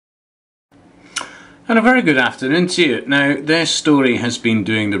And a very good afternoon to you. Now, this story has been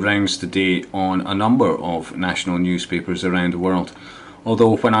doing the rounds today on a number of national newspapers around the world.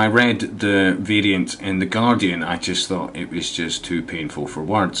 Although when I read the variant in The Guardian, I just thought it was just too painful for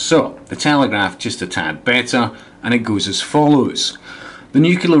words. So, The Telegraph just a tad better, and it goes as follows. The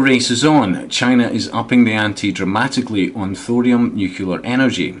nuclear race is on. China is upping the ante dramatically on thorium nuclear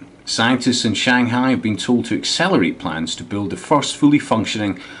energy. Scientists in Shanghai have been told to accelerate plans to build the first fully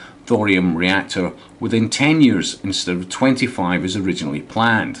functioning thorium reactor within 10 years instead of 25 as originally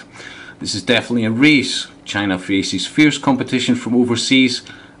planned. This is definitely a race. China faces fierce competition from overseas,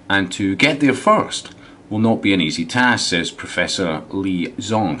 and to get there first will not be an easy task, says Professor Li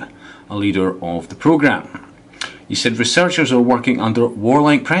Zong, a leader of the program. He said researchers are working under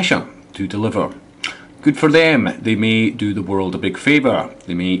warlike pressure to deliver. Good for them. They may do the world a big favour.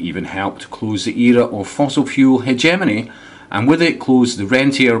 They may even help to close the era of fossil fuel hegemony, and with it close the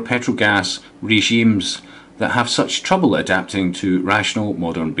rentier petrogas regimes that have such trouble adapting to rational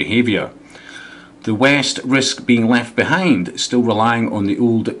modern behaviour. The West risk being left behind, still relying on the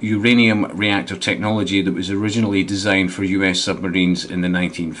old uranium reactor technology that was originally designed for US submarines in the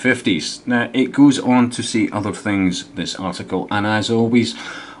 1950s. Now, it goes on to say other things, this article, and as always,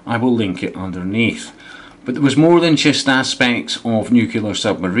 I will link it underneath. But there was more than just aspects of nuclear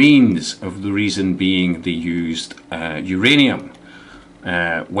submarines, of the reason being they used uranium.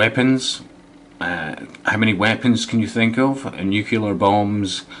 Weapons, how many weapons can you think of? Nuclear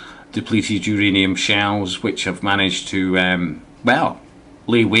bombs, depleted uranium shells, which have managed to,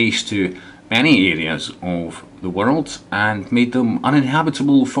 lay waste to many areas of the world and made them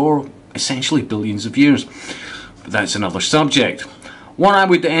uninhabitable for essentially billions of years. But that's another subject. What I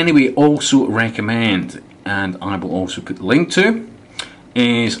would anyway also recommend, and I will also put the link to,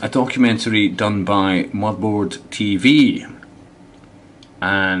 is a documentary done by Motherboard TV,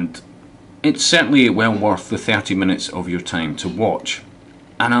 and it's certainly well worth the 30 minutes of your time to watch,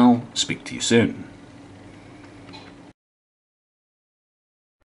 and I'll speak to you soon.